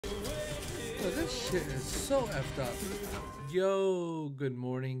Yo, this shit is so effed up. Yo, good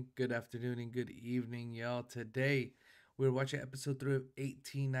morning, good afternoon, and good evening, y'all. Today, we're watching episode 3 of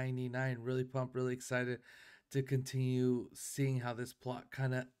 1899. Really pumped, really excited to continue seeing how this plot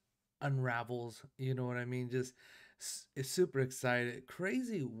kind of unravels. You know what I mean? Just it's super excited.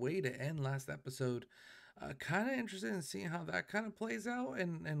 Crazy way to end last episode. Kind of interested in seeing how that kind of plays out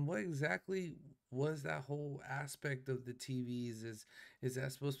and what exactly was that whole aspect of the TVs. Is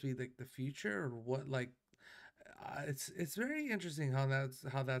that supposed to be like the future or what? Like, it's very interesting how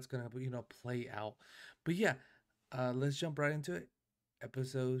that's gonna play out. But yeah, let's jump right into it.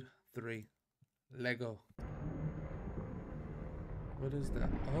 Episode 3, Lego. What is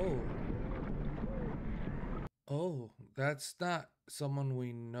that? Oh, that's not someone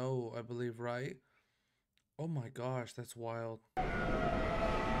we know, I believe, right? Oh my gosh, that's wild.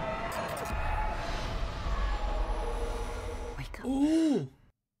 Wake up. Ooh,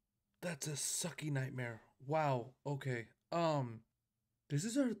 that's a sucky nightmare. Wow. Okay. This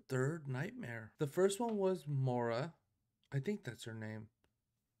is our third nightmare. The first one was Mora. I think that's her name.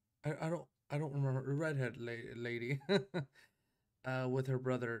 I don't remember. The redhead lady. With her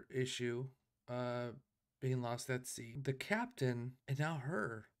brother Issue, uh, being lost at sea. The captain, and now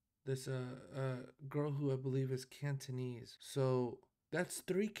her. This girl who I believe is Cantonese. So that's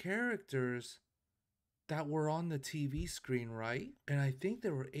three characters that were on the TV screen, right? And I think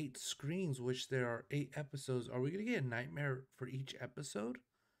there were 8 screens, which there are 8 episodes. Are we gonna get a nightmare for each episode?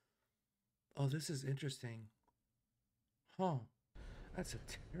 Oh, this is interesting. Huh. That's a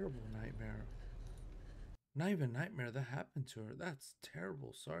terrible nightmare. Not even nightmare, that happened to her. That's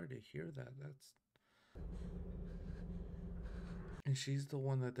terrible. Sorry to hear that. That's And she's the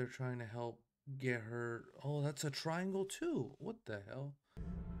one that they're trying to help get her. Oh, that's a triangle too. What the hell?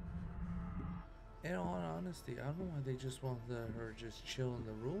 In all honesty, I don't know why they just want her just chill in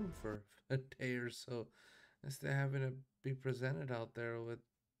the room for a day or so instead of having to be presented out there with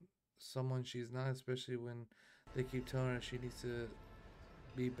someone she's not, especially when they keep telling her she needs to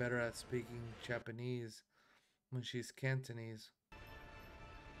be better at speaking Japanese when she's Cantonese.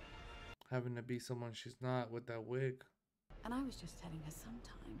 Having to be someone she's not with that wig. And I was just telling her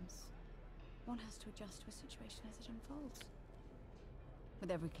sometimes one has to adjust to a situation as it unfolds.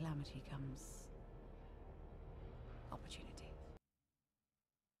 With every calamity comes opportunity.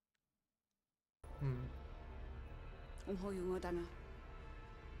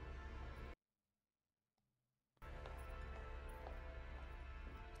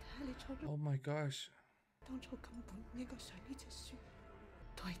 Oh my gosh.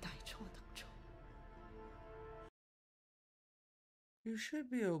 You should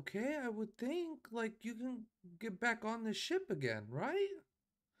be okay, I would think. Like, you can get back on the ship again, right?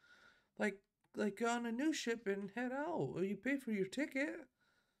 Like, like on a new ship and head out, or you pay for your ticket.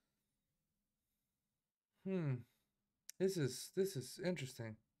 Hmm. This is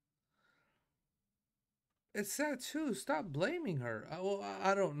interesting. It's sad too. Stop blaming her.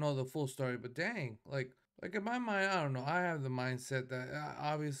 I don't know the full story, but dang, like in my mind, I don't know. I have the mindset that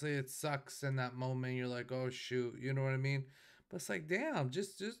obviously it sucks in that moment. You're like, oh shoot, you know what I mean? But it's like, damn,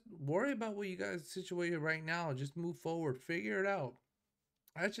 just worry about what you guys situated right now. Just move forward, figure it out.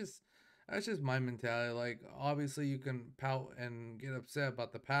 That's just that's just my mentality. Like, obviously you can pout and get upset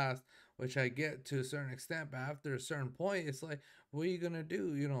about the past, which I get to a certain extent, but after a certain point, it's like, what are you gonna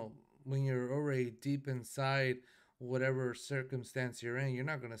do? When you're already deep inside whatever circumstance you're in, you're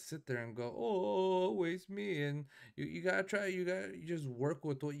not gonna sit there and go, oh, always me. And you gotta try, you just work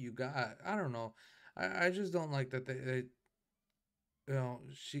with what you got. I don't know. I just don't like that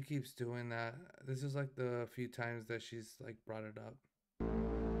she keeps doing that. This is like the few times that she's like brought it up.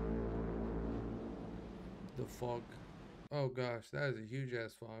 The fog. Oh gosh, that is a huge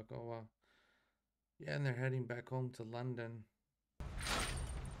ass fog. Oh wow. Yeah, and they're heading back home to London.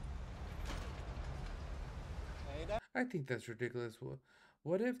 I think that's ridiculous.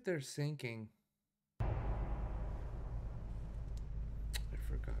 What if they're sinking? I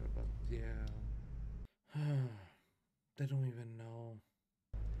forgot about. Yeah. They don't even know.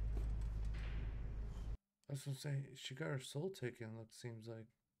 That's what I'm saying. She got her soul taken. Seems like.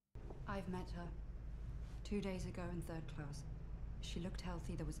 I've met her 2 days ago in third class. She looked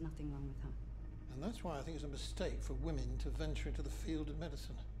healthy. There was nothing wrong with her. And that's why I think it's a mistake for women to venture into the field of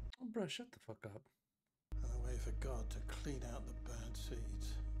medicine. Oh, bro, shut the fuck up. And a way for God to clean out the bad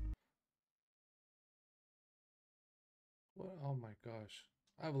seeds. What? Oh my gosh.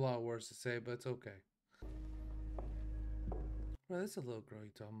 I have a lot of words to say, but it's okay. Bro, that's a little girl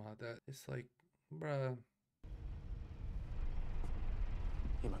you talking about that. It's like, bruh.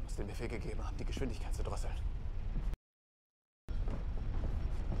 Jemand muss den Befehl gegeben haben, die Geschwindigkeit zu drosseln.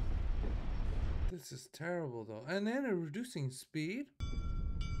 This is terrible though. And then reducing speed.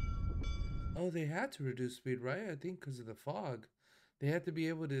 Oh, they had to reduce speed, right? I think because of the fog. They had to be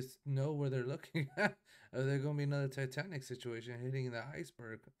able to know where they're looking at. Or they're going to be another Titanic situation hitting the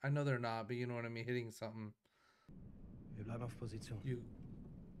iceberg. I know they're not, but you know what I mean? Hitting something. Wir bleiben auf Position. You.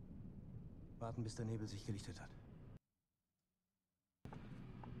 Warten, bis der Nebel sich gelichtet hat.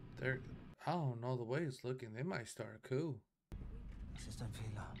 They're, I don't know the way it's looking. They might start a coup. Es ist ein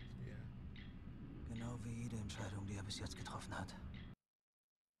Fehler. Yeah. Genau wie jede Entscheidung, die er bis jetzt getroffen hat.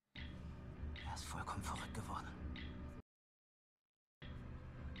 Er ist vollkommen verrückt geworden.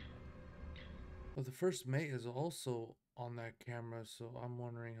 Well, the first mate is also on that camera, so I'm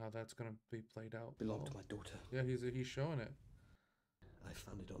wondering how that's gonna be played out. Belonged to my daughter. Yeah, he's showing it. I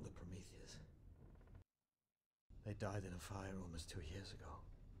found it on the Prometheus. They died in a fire almost 2 years ago.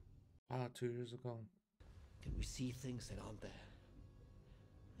 Wow, 2 years ago. Can we see things that aren't there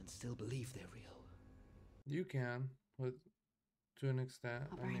and still believe they're real? You can, with to an extent.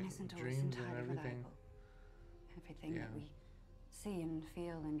 Our I brain mean, isn't always dreams and entirely everything. reliable. Everything Yeah. that we see and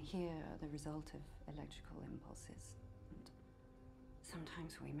feel and hear are the result of electrical impulses. And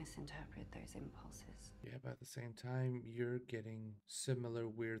sometimes we misinterpret those impulses. Yeah, but at the same time, you're getting similar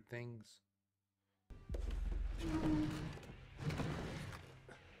weird things.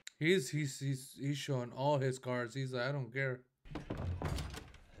 He's showing all his cards. He's like, I don't care.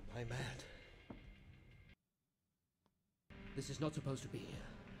 Am I mad? This is not supposed to be here.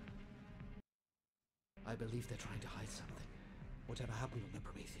 I believe they're trying to hide something. Whatever happened on the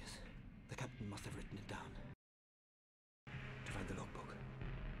Prometheus, the captain must have written it down. To find the logbook.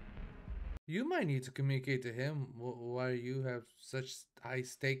 You might need to communicate to him why you have such high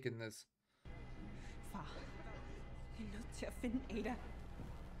stake in this. Far. Vi er nødt til at finde Ada.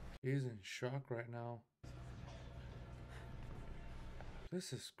 He's in shock right now.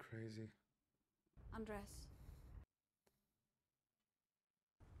 This is crazy. Andres.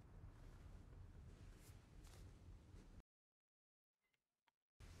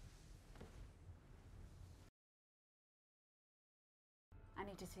 I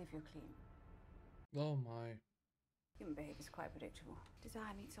need to see if you're clean. Oh my. Human behavior is quite predictable.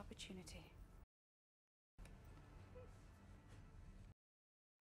 Desire meets opportunity.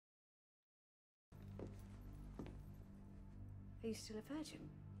 Are you still a virgin?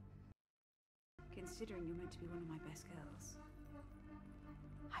 Considering you're meant to be one of my best girls.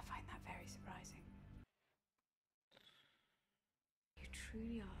 I find that very surprising. You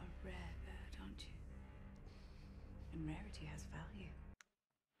truly are a rare bird, aren't you? And rarity has value.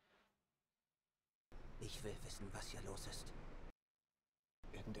 Ich will wissen, was hier los ist.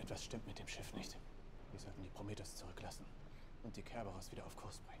 Irgendetwas stimmt mit dem Schiff nicht. Wir sollten die Prometheus zurücklassen und die Kerberos wieder auf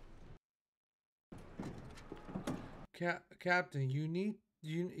Kurs bringen. Captain,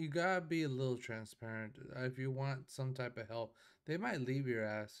 you gotta be a little transparent if you want some type of help. They might leave your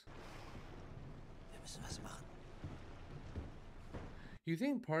ass. Wir müssen was machen. You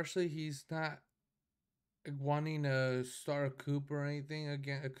think partially he's not wanting to start a coup or anything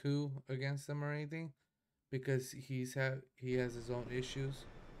against them or anything, because he has his own issues,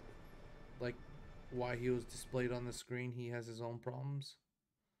 like why he was displayed on the screen. He has his own problems,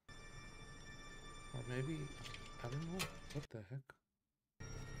 or maybe I don't know. What the heck?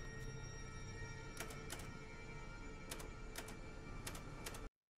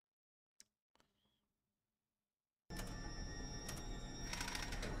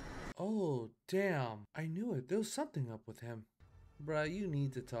 Oh, damn. I knew it. There was something up with him. Bruh, you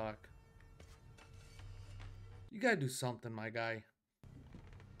need to talk. You gotta do something, my guy.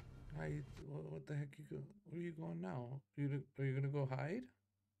 What the heck? Where are you going now? Are you gonna go hide?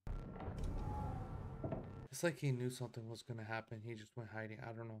 It's like he knew something was gonna happen. He just went hiding.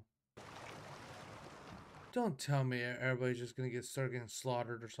 I don't know. Don't tell me everybody's just gonna start getting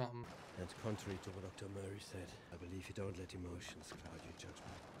slaughtered or something. And contrary to what Dr. Murray said, I believe you don't let emotions cloud your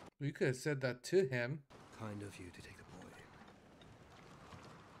judgment. You could have said that to him. Kind of you to take the boy.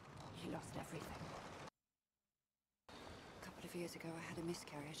 He lost everything. A couple of years ago, I had a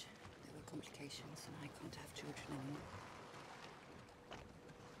miscarriage. There were complications, and I can't have children anymore.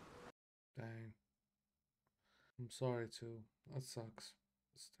 Dang. I'm sorry too. That sucks.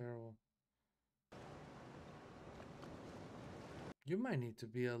 It's terrible. You might need to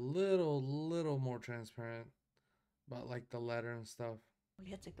be a little more transparent about like the letter and stuff. 我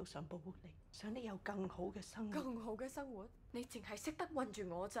一直都想保護你，想你有更好嘅生活。更好嘅生活，你淨係識得韞住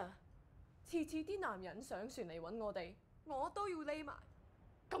我咋？次次啲男人上船嚟揾我哋，我都要匿埋，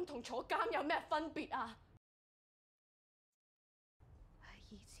咁同坐監有咩分別啊？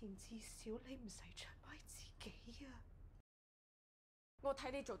以前至少你唔使出賣自己啊！我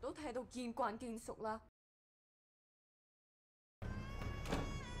睇你做都睇到見慣見熟啦。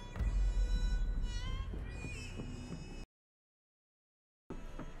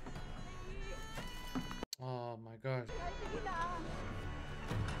Oh my god.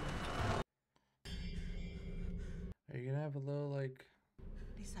 Are you gonna have a little like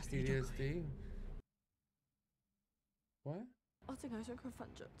PTSD? What? 我淨係想佢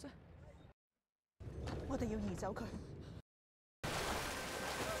瞓着啫。我哋要移走佢。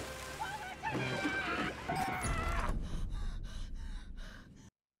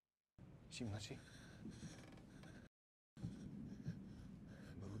Zimnoci.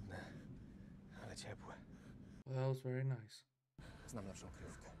 Brudne, ale ciepłe. Well, that was very nice. Znam lepszą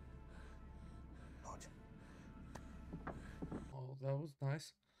kryjówkę. Chodź. Oh, that was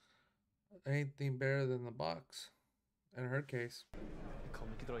nice. Anything better than the box. In her case. Jeg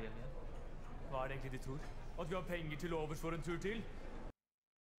kan ikke dra hjem igjen. Hva er det egentlig de tror? At vi har penger til overs for en tur til?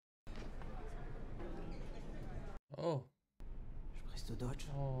 Oh. Sprichst du Deutsch?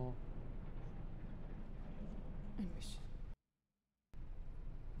 Oh. Ein bisschen.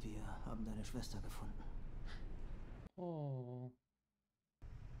 Wir haben deine Schwester gefunden. Oh.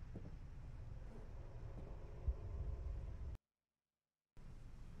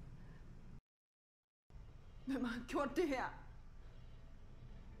 Hvem har gjort det her?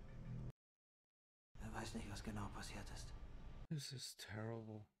 Er weiß nicht, was genau passiert ist. This is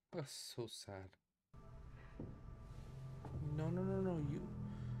terrible. That's so sad. No, no, no, no.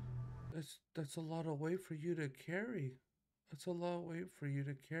 That's a lot of weight for you to carry. That's a lot of weight for you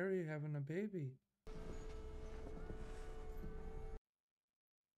to carry having a baby.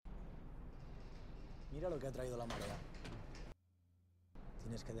 Mira lo que ha traído la marea.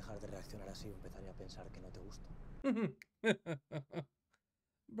 Tienes que dejar de reaccionar así o empezaré a pensar que no te gusto.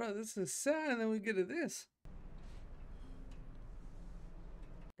 Bro, this is sad, and then we get to this.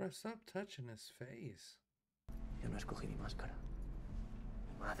 Bro, stop touching his face. Yo no escogí mi máscara.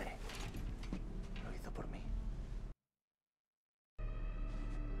 Mi madre lo hizo por mí.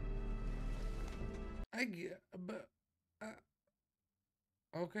 I get, but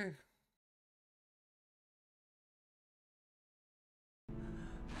okay.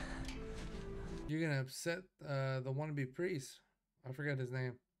 You're gonna upset the wannabe priest. I forgot his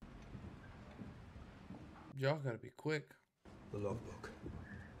name. Y'all gotta be quick. The logbook.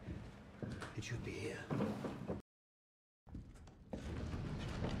 It should be here.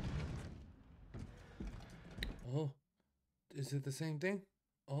 Oh, is it the same thing?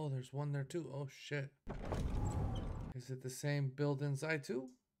 Oh, there's one there too. Oh shit. Is it the same build inside too?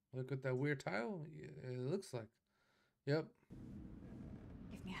 Look at that weird tile. Yeah, it looks like. Yep.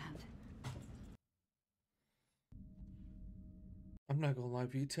 Give me a hand. I'm not gonna lie.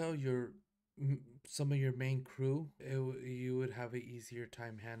 If you tell some of your main crew, you would have an easier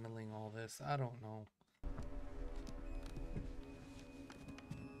time handling all this. I don't know.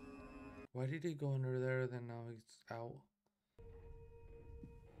 Why did he go under there? Then now he's out.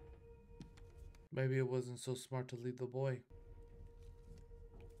 Maybe it wasn't so smart to leave the boy.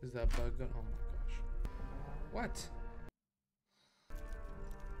 Is that bug? Oh my gosh. What?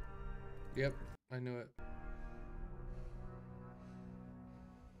 Yep, I knew it.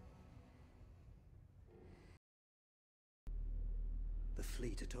 The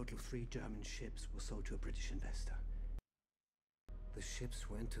fleet, a total of 3 German ships, was sold to a British investor. The ships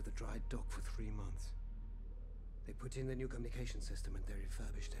went to the dry dock for 3 months. They put in the new communication system and they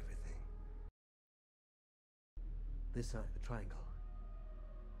refurbished everything. This side, the triangle,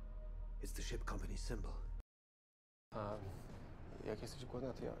 is the ship company's symbol. Jak jesteś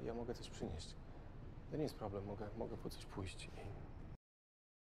głodna, to ja mogę coś przynieść. To nie jest problem, mogę po coś pójść.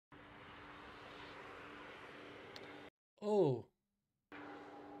 Oh.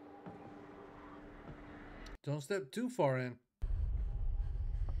 Don't step too far in.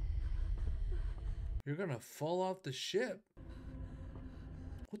 You're gonna fall off the ship.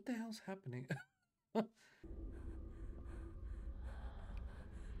 What the hell's happening?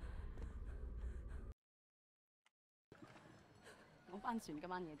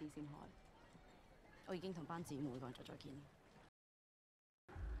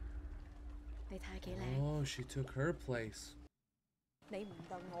 Oh, she took her place. 你唔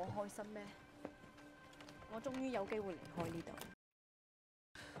戥我開心咩？我終於有機會離開呢度。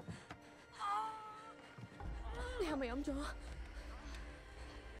你係咪飲咗？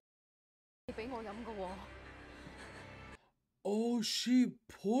你俾我飲㗎喎。Oh, she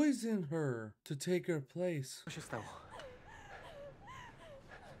poisoned her to take her place. Co się stało?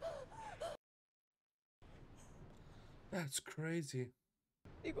 That's crazy.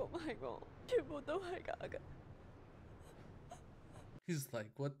 呢個唔係我，全部都係假嘅。He's like,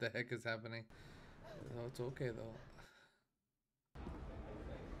 what the heck is happening? No, it's okay though.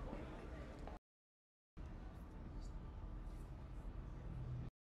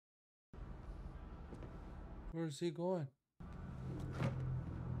 Where's he going?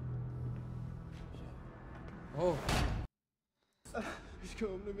 Oh. Ich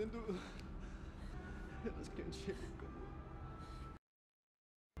komme nicht mehr durch. Das Kind schick.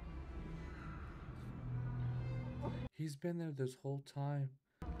 He's been there this whole time.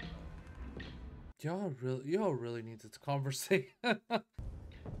 Y'all really need to conversate.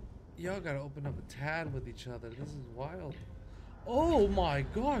 Y'all gotta open up a tad with each other. This is wild. Oh my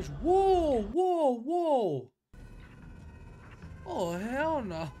gosh. Whoa, whoa, whoa. Oh, hell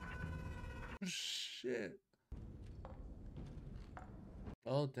no. Shit.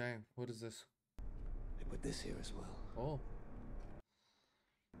 Oh, dang. What is this? They put this here as well. Oh.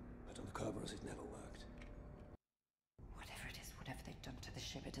 But on the Kerberos, it never worked. Whatever it is, whatever they've done to the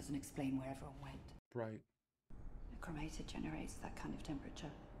ship, it doesn't explain where everyone went. Right. A cremator generates that kind of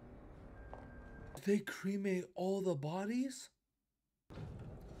temperature. Did they cremate all the bodies?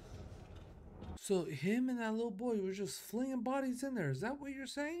 So him and that little boy were just flinging bodies in there. Is that what you're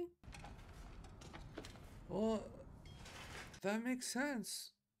saying? Well, that makes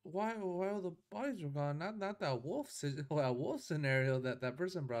sense. Why all the bodies were gone? Not that wolf scenario that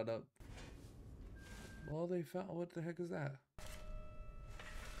person brought up. Well, they found, what the heck is that?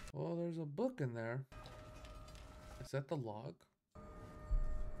 Well, there's a book in there. Is that the log?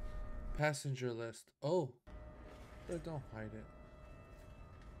 Passenger list. Oh, but don't hide it.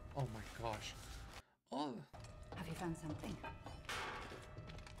 Oh my gosh. Oh. Have you found something?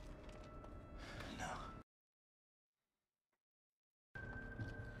 No.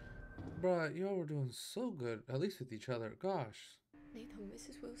 Bruh, y'all were doing so good, at least with each other. Gosh. 你同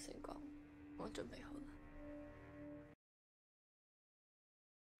Mrs. Wilson 講，我準備好啦。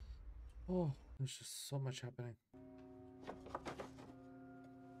 Oh, there's just so much happening.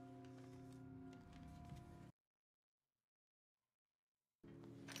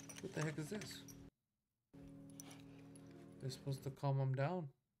 What the heck is this? They're supposed to calm him down?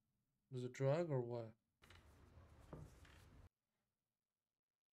 Is it a drug or what?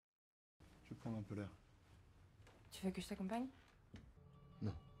 Je vais prendre un peu l'air. Tu veux que je t'accompagne?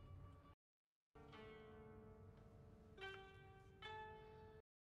 Non.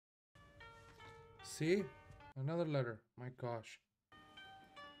 See? Another letter. My gosh.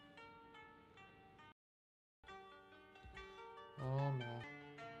 Oh no.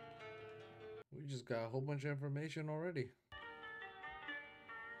 We just got a whole bunch of information already.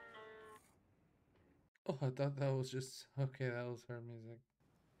 Oh, I thought that was just... Okay, that was her music.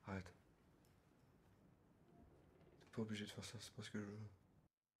 Arrête. T'es pas obligé de faire ça, c'est parce que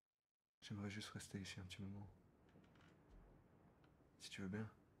j'aimerais juste rester ici un petit moment. Si tu veux bien.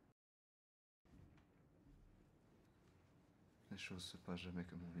 Les choses se passent jamais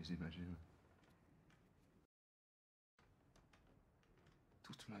comme on les imagine.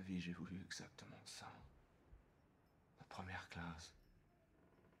 Toute ma vie, j'ai voulu exactement ça. La première classe.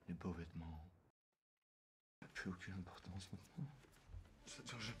 Les beaux vêtements. Ça n'a plus aucune importance maintenant. Ça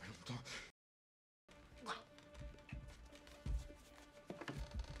dure jamais longtemps.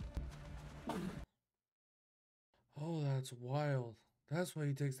 Oh, that's wild. That's why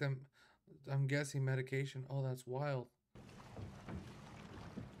he takes them, I'm guessing, medication. Oh, that's wild.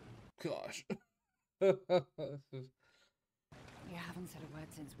 Gosh. You haven't said a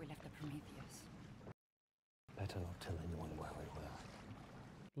word since we left the Prometheus. Better not tell anyone where we were.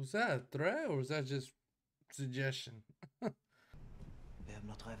 Was that a threat or was that just suggestion? Wir haben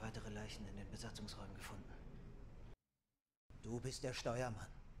noch 3 weitere Leichen in den Besatzungsräumen gefunden. Du bist der Steuermann.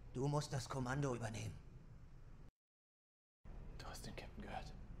 Du musst das Kommando übernehmen. Du hast den Captain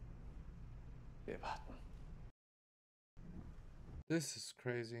gehört. Wir warten. This is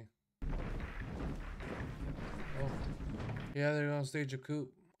crazy. Oh. Yeah, they're gonna stage a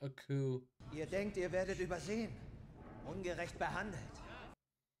coup. A coup. Ihr denkt, ihr werdet übersehen. Ungerecht behandelt.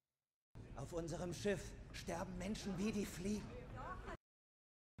 Auf unserem Schiff sterben Menschen wie die Fliegen.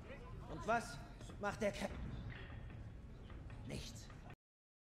 Und was macht der Captain? Nichts.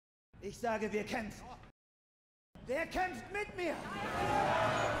 Ich sage, wir kämpfen. Wer kämpft mit mir?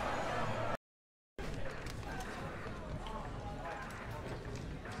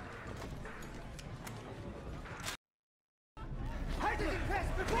 Haltet ihn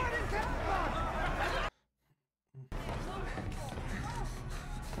fest, bevor er den Captain macht!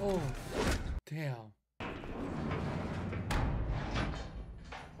 Oh, damn.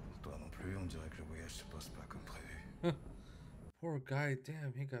 Toi non plus, on dirait que le voyage se passe pas comme prévu. Poor guy,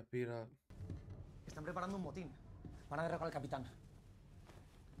 damn, he got beat up. Están preparando un motín. Van a derrocar al capitán.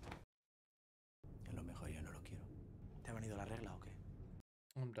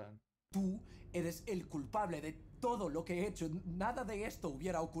 done. Tú eres el culpable de todo lo que he hecho. Nada de esto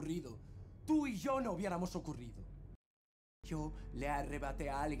hubiera ocurrido. Tú y yo no hubiéramos ocurrido. Yo le arrebaté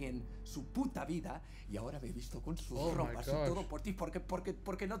a alguien su puta vida y ahora me he visto con sus ropas y todo por ti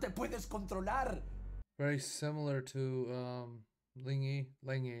porque no te puedes controlar. Very similar to Ling Yi.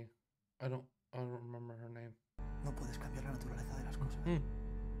 I don't remember her name. No puedes cambiar la naturaleza de las cosas.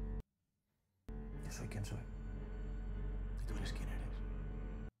 Yo soy quien soy. Y tú eres quien eres.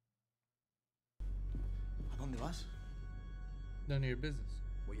 ¿A dónde vas? None of your business.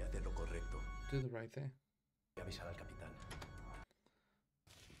 Voy a hacer lo correcto. Do the right thing. Voy a avisar al capitán.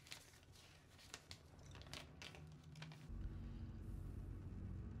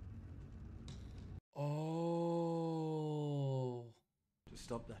 Oh. To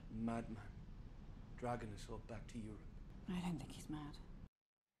stop that madman dragging us all back to Europe. I don't think he's mad.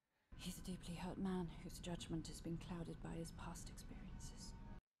 He's a deeply hurt man whose judgment has been clouded by his past experiences.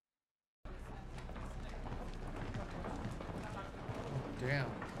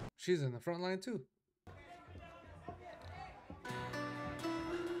 Damn. She's in the front line too.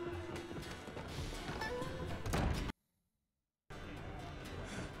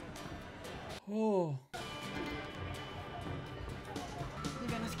 Oh.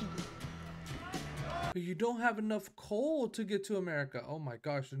 But you don't have enough coal to get to America. Oh my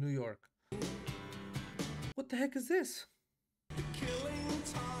gosh, to New York. What the heck is this?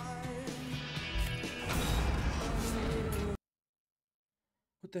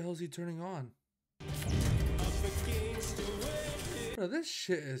 What the hell is he turning on? Bro, this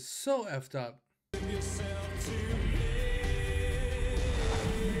shit is so effed up.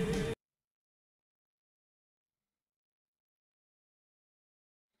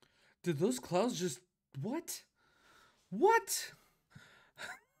 Did those clouds just... What? What?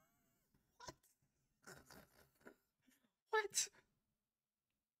 What?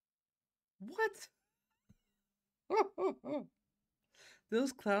 What?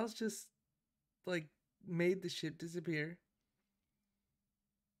 Those clouds just, like, made the ship disappear.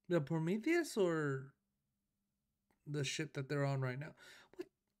 The Prometheus or the ship that they're on right now? What?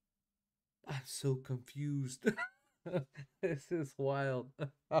 I'm so confused. This is wild.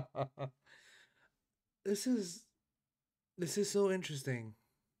 This is so interesting.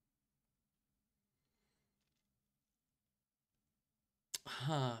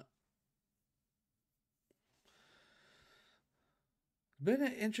 Huh. Been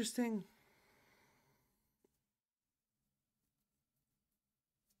an interesting.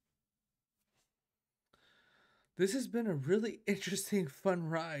 This has been a really interesting, fun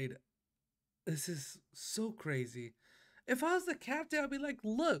ride. This is so crazy. If I was the captain, I'd be like,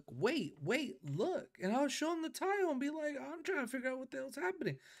 look, wait, look. And I would show him the tile and be like, I'm trying to figure out what the hell's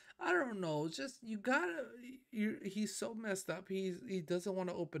happening. I don't know. It's just, you gotta, he's so messed up. He doesn't want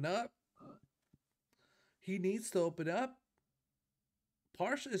to open up. He needs to open up.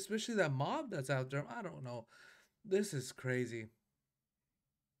 Partially, especially that mob that's out there. I don't know. This is crazy.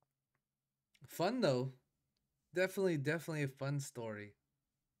 Fun though. Definitely a fun story.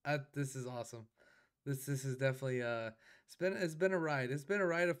 This is awesome. This is definitely it's been a ride. It's been a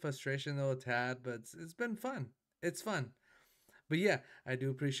ride of frustration though, a tad, but it's been fun. It's fun. But yeah, I do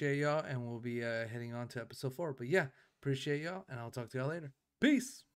appreciate y'all, and we'll be heading on to episode 4. But yeah, appreciate y'all, and I'll talk to y'all later. Peace.